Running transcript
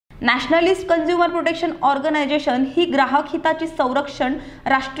Nationalist consumer protection organisation ही ग्राहक हिताची संरक्षण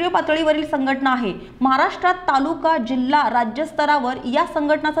राष्ट्रीय पातळीवरील संघटना आहे। महाराष्ट्रात तालुका, जिल्हा, राज्य स्तरावर या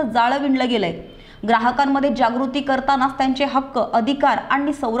संघटनाचं जाळं विणलं गेलंय। ग्राहकांमध्ये जागृती करतानाच त्यांचे हक्क, अधिकार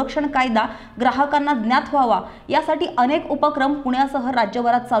आणि संरक्षण कायदा ग्राहकांना ज्ञात व्हावा यासाठी अनेक उपक्रम पुण्यासह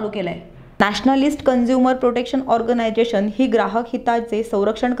राज्यभरात चालू केलाय। नॅशनलिस्ट कन्झ्युमर प्रोटेक्शन ऑर्गनायझेशन ही ग्राहक हिताचे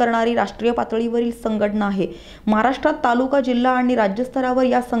संरक्षण करणारी राष्ट्रीय पातळीवरील संघटना आहे। महाराष्ट्रात तालुका, जिल्हा आणि राज्य स्तरावर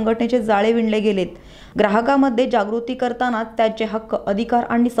या संघटनेचे जाळे विणले गेलेत। ग्राहकांमध्ये जागृती करताना त्यांचे हक्क, अधिकार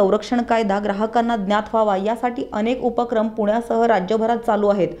आणि संरक्षण कायदा ग्राहकांना ज्ञात व्हावा यासाठी अनेक उपक्रम पुण्यासह राज्यभरात चालू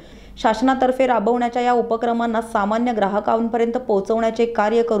आहेत। शासनातर्फे राबवण्याच्या या उपक्रमांना सामान्य ग्राहकांपर्यंत पोहोचवण्याचे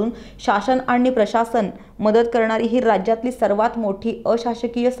कार्य करून शासन आणि प्रशासन मदत करणारी ही राज्यातली सर्वात मोठी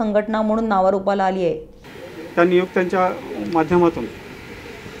अशासकीय संघटना म्हणून नावारूपाला आली आहे। त्या नियुक्त्यांच्या माध्यमातून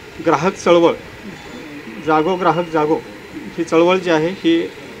ग्राहक चळवळ, जागो ग्राहक जागो ही चळवळ जी आहे ही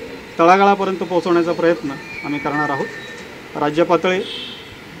तळागाळापर्यंत पोहोचवण्याचा प्रयत्न आम्ही करणार आहोत। राज्य पातळी,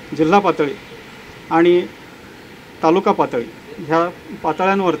 जिल्हा पातळी आणि तालुका पातळी ह्या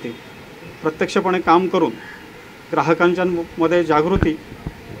पातळ्यांवरती प्रत्यक्षपणे काम करून ग्राहकांच्या मध्ये जागृती,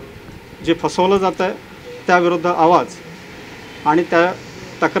 जे फसवलं जातं आहे त्याविरुद्ध आवाज आणि त्या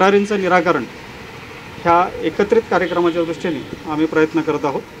तक्रारींचं निराकरण ह्या एकत्रित कार्यक्रमाच्या दृष्टीने आम्ही प्रयत्न करत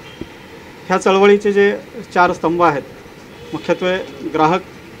आहोत। ह्या चळवळीचे जे 4 स्तंभ आहेत, मुख्यत्वे ग्राहक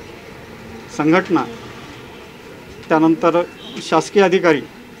संघटना, त्यानंतर शासकीय अधिकारी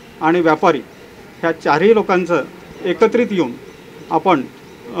आणि व्यापारी ह्या 4ही लोकांचं एकत्रित येऊन आपण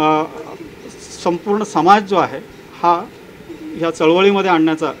संपूर्ण समाज जो आहे हा ह्या चळवळीमध्ये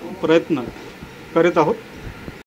आणण्याचा प्रयत्न करीत आहोत।